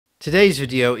Today's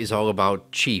video is all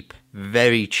about cheap,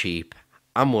 very cheap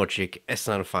Amlogic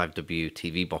S905W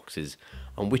TV boxes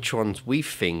and which ones we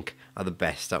think are the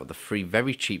best out of the three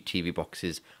very cheap TV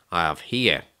boxes I have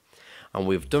here and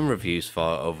we've done reviews for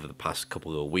over the past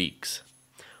couple of weeks.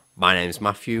 My name is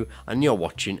Matthew and you're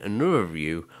watching another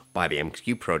review by the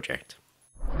MQ Project.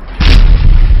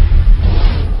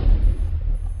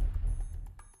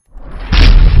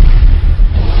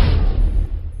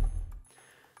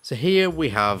 So here we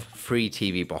have three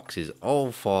TV boxes,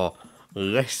 all for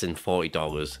less than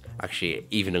 $40, actually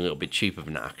even a little bit cheaper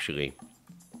than that actually.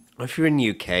 If you're in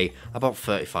the UK, about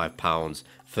 £35,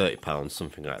 £30,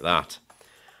 something like that.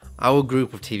 Our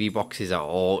group of TV boxes are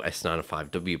all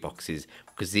S905W boxes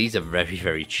because these are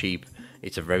very cheap.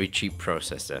 It's a very cheap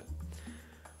processor.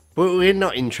 But we're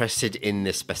not interested in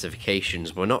the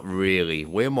specifications, we're not really.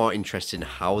 We're more interested in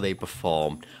how they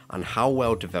perform and how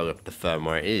well developed the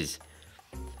firmware is.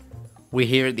 We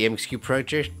here at the MQ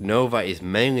Project know that is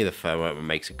mainly the firmware that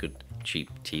makes a good cheap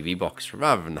TV box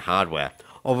rather than the hardware,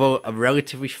 although a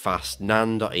relatively fast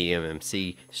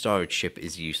NAND.eMMC storage chip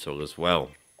is useful as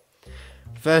well.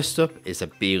 First up is a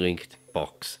Beelink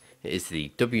box. It is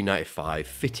the W95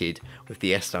 fitted with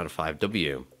the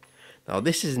S905W. Now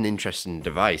this is an interesting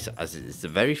device as it is the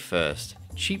very first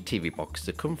cheap TV box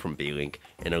to come from Beelink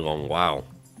in a long while.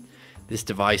 This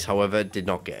device, however, did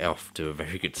not get off to a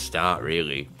very good start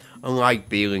really. Unlike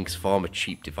Beelink's former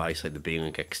cheap device like the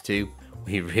Beelink X2,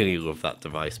 we really love that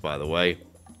device by the way.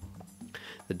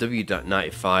 The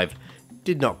W95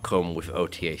 did not come with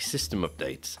OTA system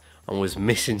updates and was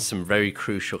missing some very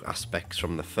crucial aspects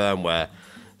from the firmware,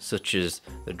 such as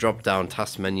the drop-down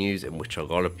task menus, in which a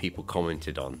lot of people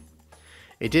commented on.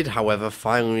 It did, however,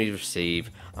 finally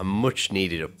receive a much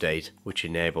needed update which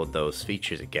enabled those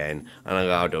features again and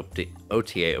allowed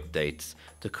OTA updates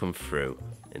to come through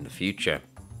in the future.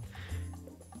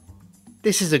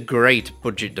 This is a great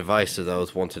budget device for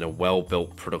those wanting a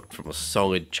well-built product from a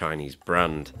solid Chinese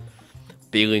brand.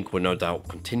 Beelink will no doubt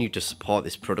continue to support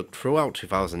this product throughout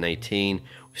 2018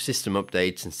 with system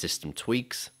updates and system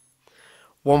tweaks.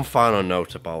 One final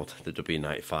note about the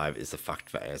W95 is the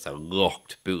fact that it has a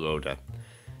locked bootloader.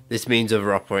 This means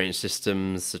other operating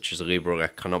systems such as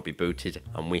LibreOLEC cannot be booted,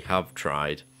 and we have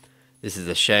tried. This is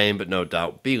a shame, but no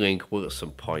doubt Beelink will at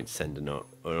some point send an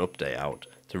update out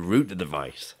to root the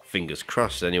device. Fingers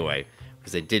crossed anyway,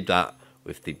 because they did that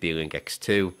with the Beelink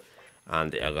X2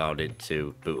 and it allowed it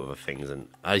to boot other things, and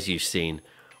as you've seen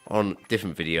on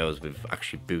different videos we've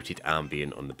actually booted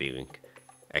Ambient on the Beelink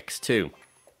X2.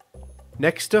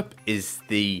 Next up is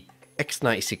the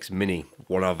X96 MIni,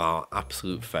 one of our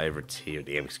absolute favourites here at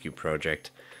the MQ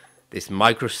Project. This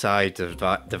micro-sized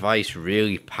device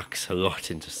really packs a lot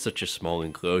into such a small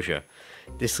enclosure.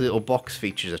 This little box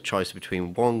features a choice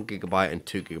between 1GB and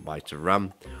 2GB of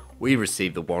RAM. We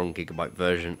received the 1GB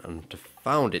version and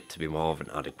found it to be more than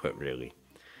adequate really.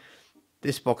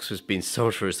 This box has been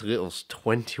sold for as little as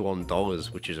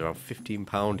 $21, which is around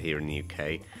 £15 here in the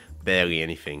UK, barely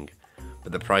anything.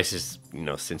 But the price has,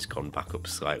 since gone back up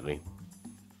slightly.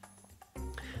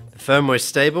 The firmware is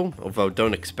stable, although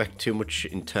don't expect too much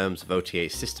in terms of OTA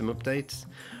system updates.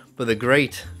 But the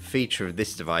great feature of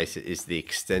this device is the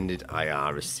extended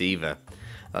IR receiver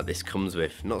that this comes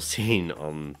with, not seen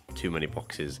on too many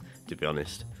boxes to be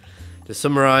honest. To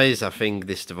summarise, I think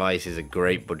this device is a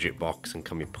great budget box and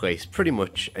can be placed pretty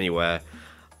much anywhere,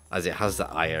 as it has the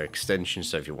IR extension,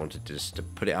 so if you wanted just to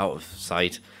put it out of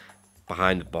sight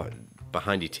behind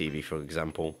your TV for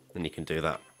example, then you can do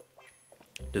that.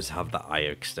 It does have that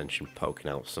IR extension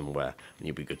poking out somewhere and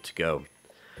you'll be good to go.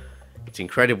 It's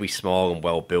incredibly small and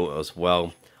well built as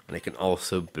well, and it can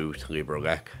also boot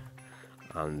LibreOLEC,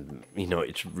 and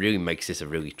it really makes this a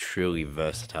really truly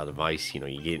versatile device. You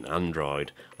get an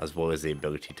Android as well as the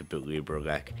ability to boot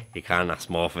LibreOLEC. You can't ask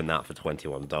more than that for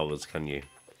 $21, can you?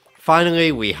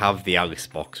 Finally, we have the Alice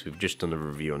box. We've just done a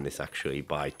review on this actually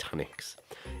by Tanix.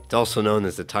 It's also known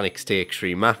as the Tanix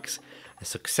TX3 Max, a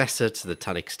successor to the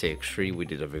Tanix TX3 we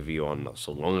did a review on not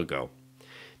so long ago.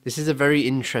 This is a very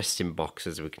interesting box,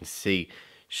 as we can see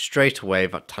straight away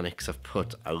that Tanix have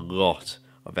put a lot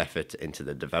of effort into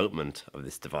the development of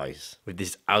this device. With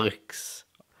this Alice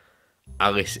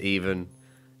even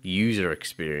user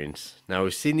experience. Now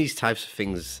we've seen these types of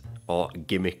things, or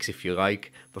gimmicks if you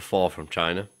like, before from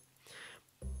Chinese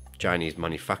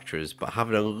manufacturers, but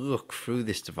having a look through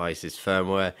this device's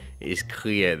firmware, it is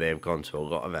clear they've gone to a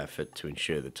lot of effort to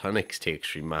ensure the Tanix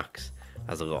TX3 Max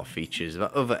has a lot of features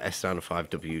that other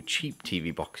S905W cheap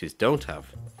TV boxes don't have.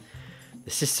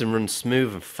 The system runs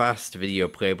smooth and fast, video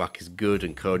playback is good,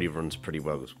 and Kodi runs pretty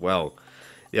well as well.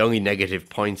 The only negative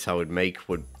points I would make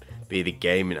would the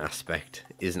gaming aspect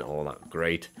isn't all that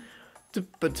great.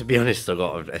 But to be honest, a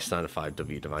lot of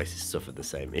S905W devices suffer the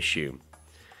same issue.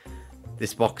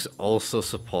 This box also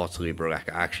supports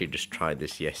LibreLec. I actually just tried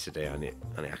this yesterday and it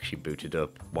actually booted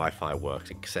up, Wi-Fi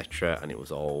works, etc., and it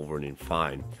was all running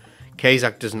fine.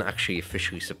 Kazak doesn't actually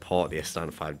officially support the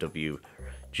S905W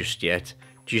just yet.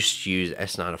 Just use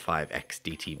S905X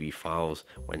DTV files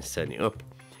when setting it up,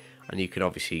 and you can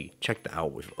obviously check that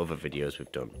out with other videos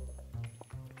we've done.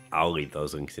 I'll leave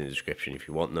those links in the description if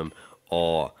you want them,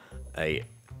 or a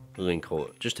link will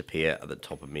just appear at the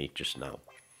top of me just now.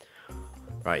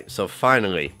 Right, so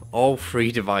finally, all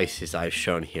three devices I've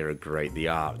shown here are great.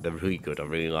 They're really good. I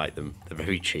really like them. They're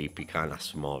very cheap. You can't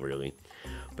ask for more, really.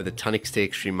 But the Tanix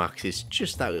TX3 Max is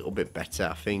just that little bit better.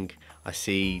 I think I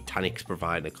see Tanix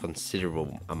provide a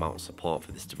considerable amount of support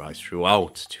for this device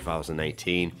throughout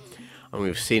 2018, and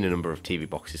we've seen a number of TV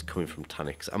boxes coming from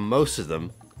Tanix, and most of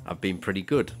them have been pretty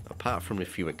good, apart from a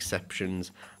few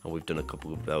exceptions, and we've done a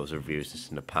couple of those reviews just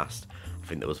in the past. I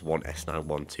think there was one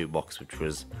S912 box which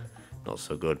was not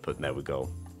so good, but there we go.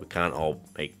 We can't all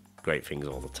make great things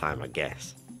all the time, I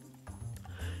guess.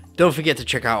 Don't forget to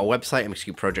check out our website,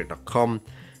 mxqproject.com,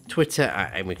 Twitter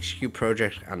at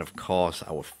mxqproject, and of course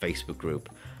our Facebook group.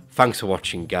 Thanks for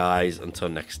watching, guys. Until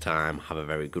next time, have a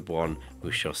very good one.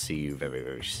 We shall see you very,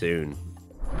 very soon.